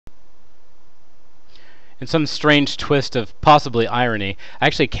In some strange twist of possibly irony, I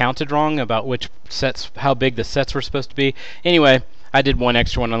actually counted wrong about which sets, how big the sets were supposed to be. Anyway, I did one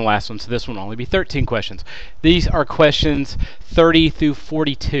extra one on the last one, so this one will only be 13 questions. These are questions 30 through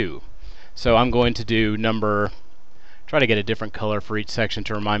 42. So I'm going to do try to get a different color for each section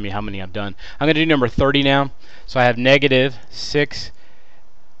to remind me how many I've done. I'm going to do number 30 now. So I have negative 6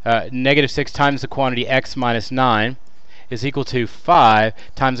 times the quantity x minus 9 is equal to 5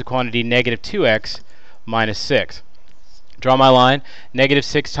 times the quantity negative 2x minus 6. Draw my line. Negative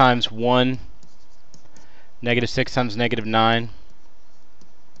 6 times 1, negative 6 times negative 9.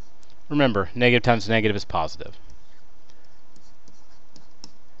 Remember, negative times negative is positive.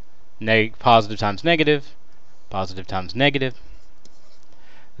 Positive times negative, positive times negative.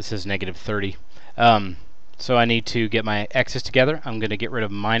 This is negative 30. So I need to get my x's together. I'm going to get rid of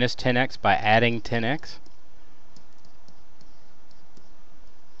minus 10x by adding 10x.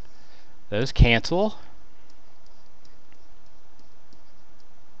 Those cancel.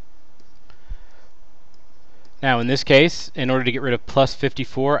 Now in this case, in order to get rid of plus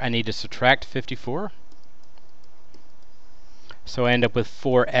 54, I need to subtract 54. So I end up with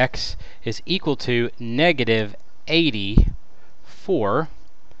 4x is equal to negative 84.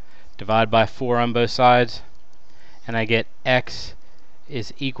 Divide by 4 on both sides, and I get x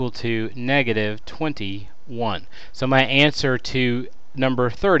is equal to negative 21. So my answer to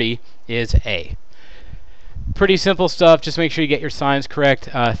number 30 is A. Pretty simple stuff. Just make sure you get your signs correct.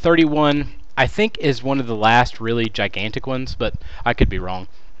 31, I think, is one of the last really gigantic ones, but I could be wrong.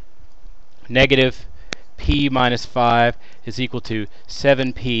 Negative p minus 5 is equal to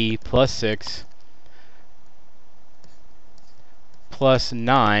 7p plus 6 plus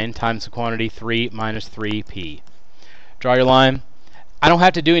 9 times the quantity 3 minus 3p. Draw your line. I don't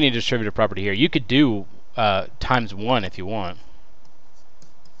have to do any distributive property here. You could do times 1 if you want.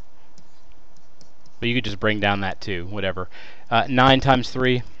 But you could just bring down that 2, whatever. 9 times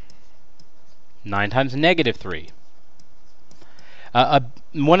 3. 9 times negative 3.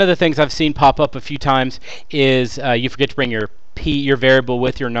 One of the things I've seen pop up a few times is you forget to bring your variable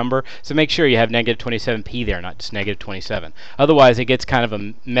with your number, so make sure you have negative 27p there, not just negative 27. Otherwise, it gets kind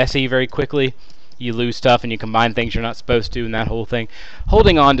of messy very quickly. You lose stuff and you combine things you're not supposed to, and that whole thing.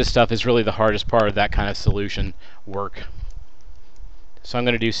 Holding on to stuff is really the hardest part of that kind of solution work. So I'm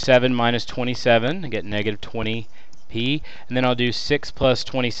going to do 7 minus 27 and get negative 20p, and then I'll do 6 plus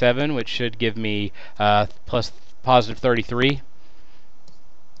 27, which should give me plus positive 33.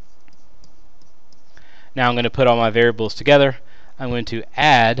 Now I'm going to put all my variables together. I'm going to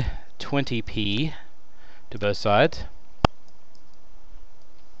add 20p to both sides.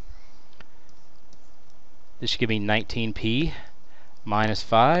 This should give me 19p minus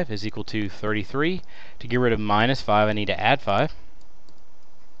 5 is equal to 33. To get rid of minus 5, I need to add 5.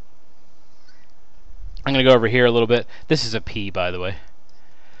 I'm going to go over here a little bit. This is a p, by the way.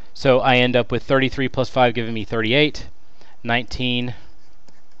 So I end up with 33 plus 5 giving me 38. 19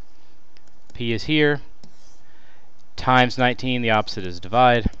 p is here. Times 19, the opposite is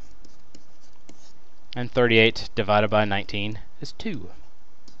divide. And 38 divided by 19 is 2.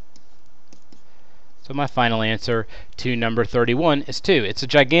 So my final answer to number 31 is 2. It's a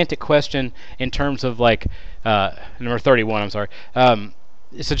gigantic question in terms of like, number 31, I'm sorry.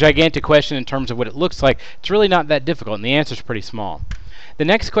 It's a gigantic question in terms of what it looks like. It's really not that difficult, and the answer is pretty small. The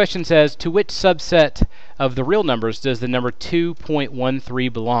next question says, to which subset of the real numbers does the number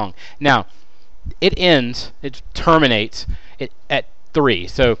 2.13 belong? Now, it terminates at 3.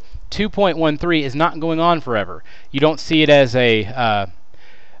 So 2.13 is not going on forever. You don't see it as a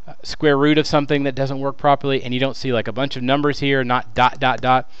square root of something that doesn't work properly, and you don't see like a bunch of numbers here, not dot, dot,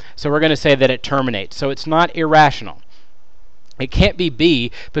 dot. So we're going to say that it terminates. So it's not irrational. It can't be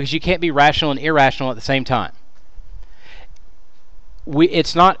B because you can't be rational and irrational at the same time.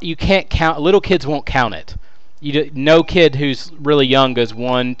 You can't count. Little kids won't count it. No kid who's really young goes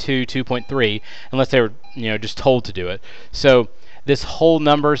 1, 2, 2.3 unless they were just told to do it. So this whole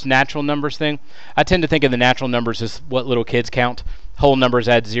numbers, natural numbers thing, I tend to think of the natural numbers as what little kids count. Whole numbers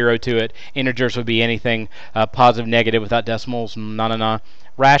add 0 to it. Integers would be anything positive, negative without decimals.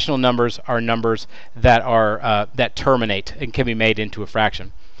 Rational numbers are numbers that are that terminate and can be made into a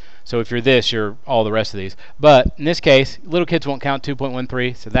fraction. So if you're this, you're all the rest of these. But in this case, little kids won't count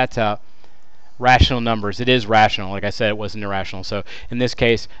 2.13, so that's out. Rational numbers. It is rational. Like I said, it wasn't irrational. So in this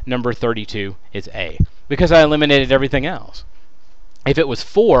case, number 32 is A, because I eliminated everything else. If it was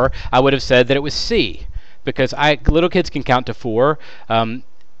 4, I would have said that it was C, because little kids can count to 4.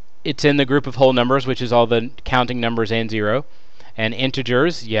 It's in the group of whole numbers, which is all the counting numbers and 0. And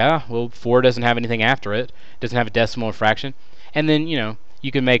integers, yeah, well, 4 doesn't have anything after it. It doesn't have a decimal or fraction. And then,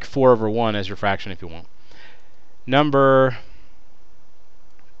 you can make 4 over 1 as your fraction if you want. Number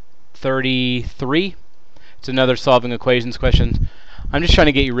 33. It's another solving equations question. I'm just trying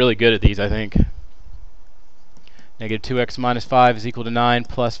to get you really good at these, I think. Negative 2x minus 5 is equal to 9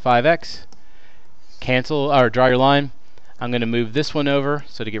 plus 5x. Cancel, or draw your line. I'm going to move this one over,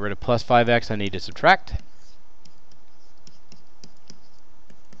 so to get rid of plus 5x, I need to subtract.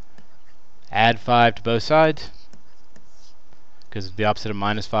 Add 5 to both sides, because the opposite of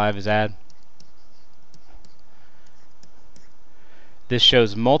minus 5 is add. This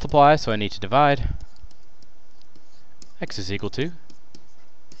shows multiply, so I need to divide. X is equal to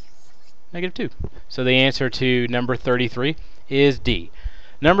negative 2. So the answer to number 33 is D.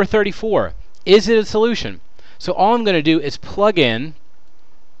 Number 34, is it a solution? So all I'm going to do is plug in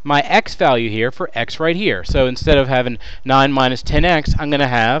my x value here for x right here. So instead of having 9 minus 10x, I'm going to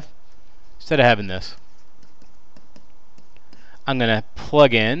have, instead of having this, I'm going to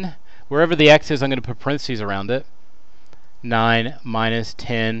plug in, wherever the x is, I'm going to put parentheses around it, 9 minus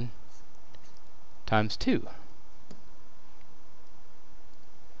 10 times 2.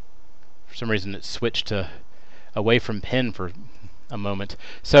 For some reason it switched to away from pen for a moment.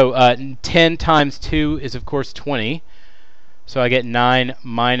 So 10 times 2 is of course 20. So I get 9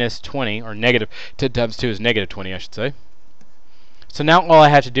 minus 20, or negative 10 times 2 is negative 20, I should say. So now all I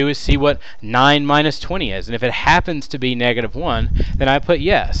have to do is see what 9 minus 20 is. And if it happens to be negative 1, then I put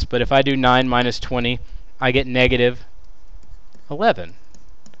yes. But if I do 9 minus 20, I get negative 11.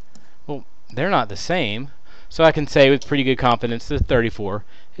 Well, they're not the same. So I can say with pretty good confidence that 34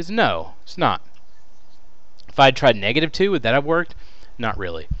 is no, it's not. If I'd tried negative 2, would that have worked? Not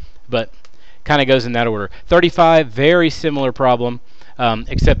really. But kind of goes in that order. 35, very similar problem,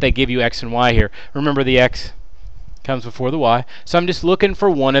 except they give you x and y here. Remember, the x comes before the y. So I'm just looking for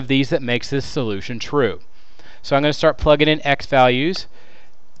one of these that makes this solution true. So I'm going to start plugging in x values.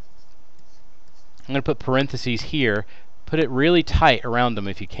 I'm going to put parentheses here. Put it really tight around them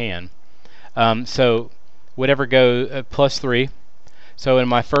if you can. So whatever goes, plus 3. So in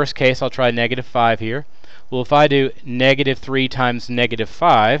my first case, I'll try negative 5 here. Well, if I do negative 3 times negative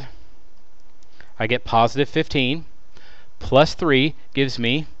 5, I get positive 15. Plus 3 gives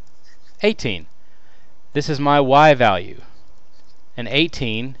me 18. This is my y value. And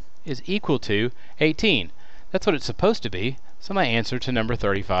 18 is equal to 18. That's what it's supposed to be. So my answer to number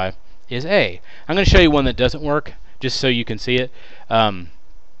 35 is A. I'm going to show you one that doesn't work, just so you can see it.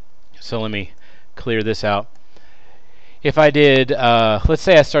 So let me clear this out. If I did, let's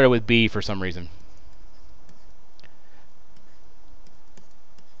say I started with B for some reason.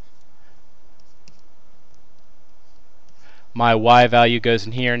 My y value goes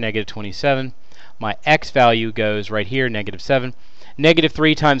in here, negative 27. My x value goes right here, negative 7. Negative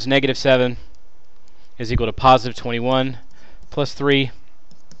 3 times negative 7 is equal to positive 21 plus 3.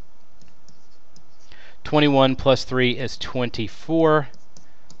 21 plus 3 is 24.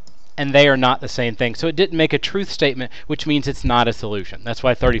 And they are not the same thing. So it didn't make a truth statement, which means it's not a solution. That's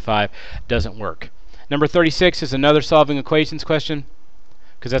why 35 doesn't work. Number 36 is another solving equations question,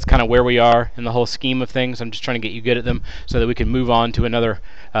 because that's kind of where we are in the whole scheme of things. I'm just trying to get you good at them so that we can move on to another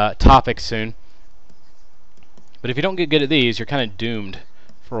topic soon. But if you don't get good at these, you're kind of doomed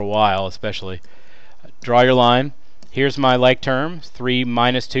for a while, especially. Draw your line. Here's my like terms. 3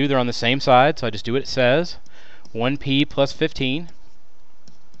 minus 2, they're on the same side, so I just do what it says. 1p plus 15.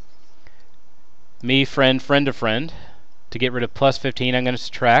 Me, friend, friend of friend. To get rid of plus 15, I'm going to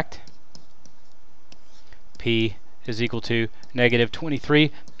subtract. P is equal to negative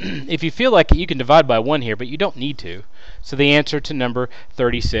 23. If you feel like it, you can divide by 1 here, but you don't need to. So the answer to number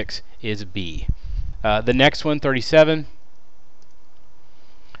 36 is B. The next one, 37,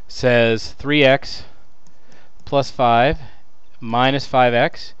 says 3x plus 5 minus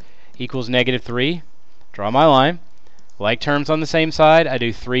 5x equals negative 3. Draw my line. Like terms on the same side, I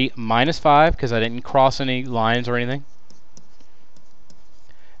do 3 minus 5 because I didn't cross any lines or anything.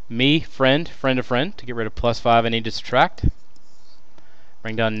 Me, friend, friend of friend. To get rid of plus 5, I need to subtract.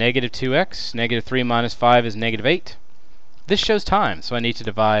 Bring down negative 2x. Negative 3 minus 5 is negative 8. This shows time, so I need to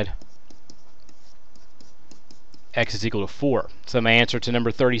divide. X is equal to 4. So my answer to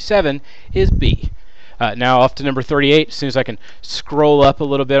number 37 is B. Now off to number 38, as soon as I can scroll up a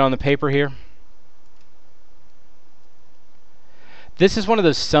little bit on the paper here. This is one of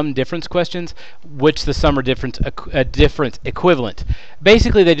those sum difference questions, which the sum or difference equivalent.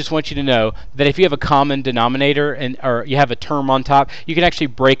 Basically, they just want you to know that if you have a common denominator or you have a term on top, you can actually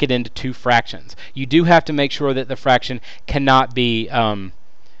break it into two fractions. You do have to make sure that the fraction cannot be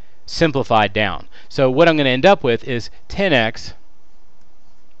simplified down. So what I'm going to end up with is 10x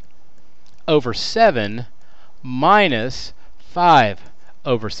over 7 minus 5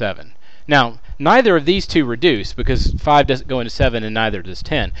 over 7. Now, neither of these two reduce because 5 doesn't go into 7 and neither does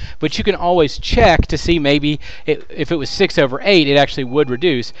 10. But you can always check to see maybe if it was 6 over 8, it actually would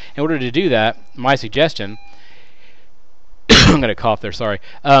reduce. In order to do that, my suggestion, I'm going to cough there, sorry,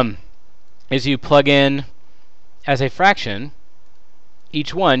 is you plug in as a fraction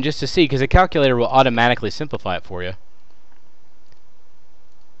each one just to see, because the calculator will automatically simplify it for you.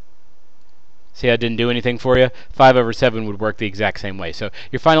 See, I didn't do anything for you. 5 over 7 would work the exact same way. So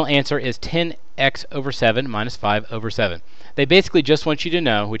your final answer is 10x over 7 minus 5 over 7. They basically just want you to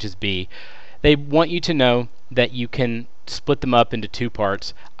know, which is B, they want you to know that you can split them up into two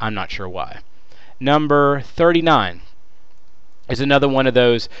parts. I'm not sure why. Number 39 is another one of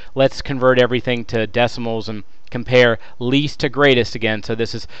those, let's convert everything to decimals and compare least to greatest again. So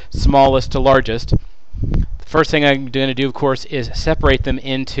this is smallest to largest. The first thing I'm going to do, of course, is separate them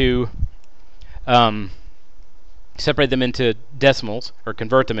into decimals, or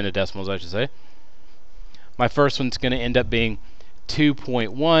convert them into decimals, I should say. My first one's going to end up being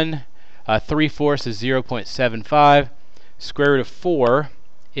 2.1. 3/4 is 0.75. Square root of 4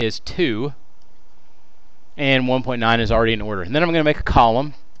 is 2. And 1.9 is already in order. And then I'm going to make a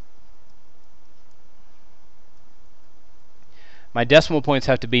column. My decimal points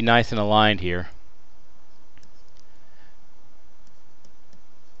have to be nice and aligned here.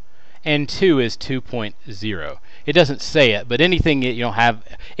 And 2 is 2.0. It doesn't say it, but anything you don't have,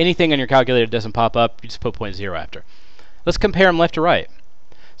 anything on your calculator that doesn't pop up, you just put 0.0 after. Let's compare them left to right.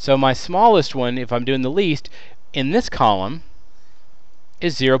 So my smallest one, if I'm doing the least, in this column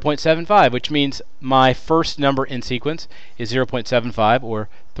is 0.75, which means my first number in sequence is 0.75, or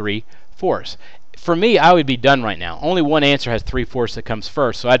 3/4. For me, I would be done right now. Only one answer has 3/4 that comes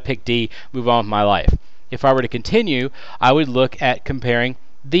first, so I'd pick D, move on with my life. If I were to continue, I would look at comparing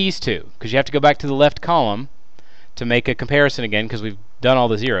these two, because you have to go back to the left column to make a comparison again, because we've done all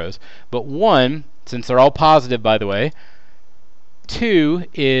the zeros. But 1, since they're all positive, by the way, 2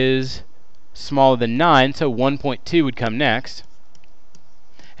 is smaller than 9, so 1.2 would come next.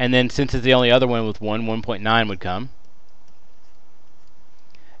 And then since it's the only other one with 1, 1.9 would come.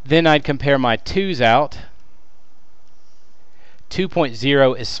 Then I'd compare my 2's out.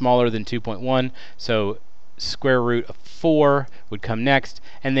 2.0 is smaller than 2.1, so square root of 4 would come next.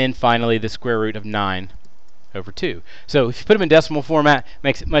 And then finally the square root of 9 over 2. So if you put them in decimal format, it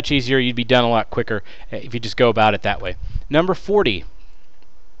makes it much easier. You'd be done a lot quicker if you just go about it that way. Number 40.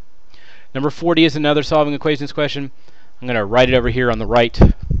 Number 40 is another solving equations question. I'm going to write it over here on the right.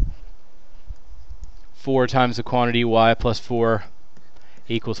 4 times the quantity y plus 4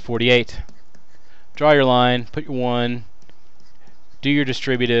 equals 48. Draw your line, put your 1, do your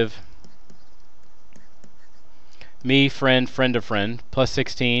distributive. Me, friend, friend of friend, plus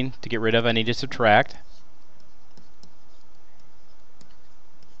 16 to get rid of, I need to subtract.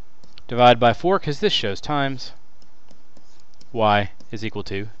 Divide by 4, because this shows times. Y is equal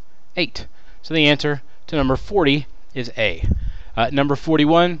to 8. So the answer to number 40 is A. Number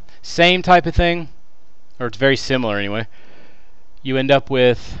 41, same type of thing, or it's very similar anyway. You end up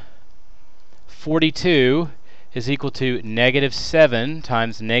with 42 is equal to negative 7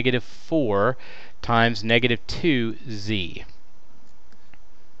 times negative 4 times negative 2z.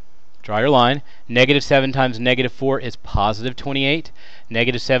 Draw your line. Negative 7 times negative 4 is positive 28.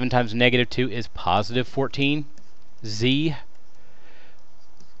 Negative 7 times negative 2 is positive 14. Z.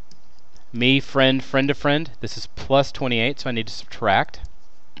 Me, friend, friend of friend. This is plus 28, so I need to subtract.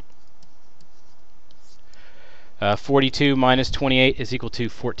 42 minus 28 is equal to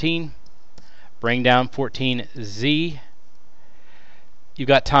 14. Bring down 14z. You've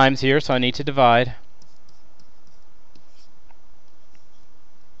got times here, so I need to divide.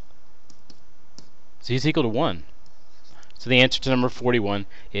 Z is equal to 1. So the answer to number 41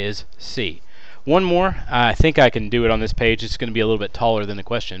 is C. One more. I think I can do it on this page. It's going to be a little bit taller than the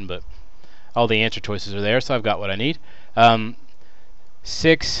question, but all the answer choices are there, so I've got what I need.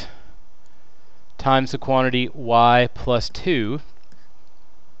 6 times the quantity y plus 2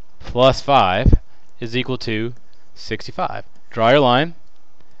 plus 5 is equal to 65. Draw your line.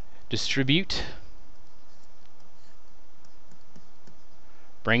 Distribute.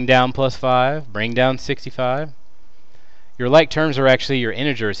 Bring down plus 5. Bring down 65. Your like terms are actually your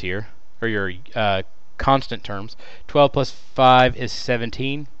integers here, or your constant terms. 12 plus 5 is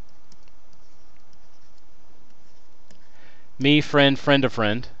 17. Me, friend, friend of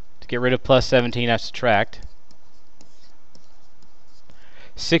friend. To get rid of plus 17, I subtract.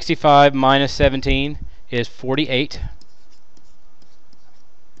 65 minus 17 is 48.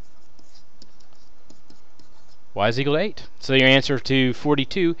 Y is equal to 8. So your answer to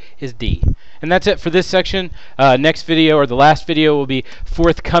 42 is D. And that's it for this section. Next video, or the last video, will be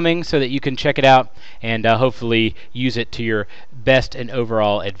forthcoming so that you can check it out and hopefully use it to your best and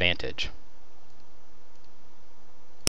overall advantage.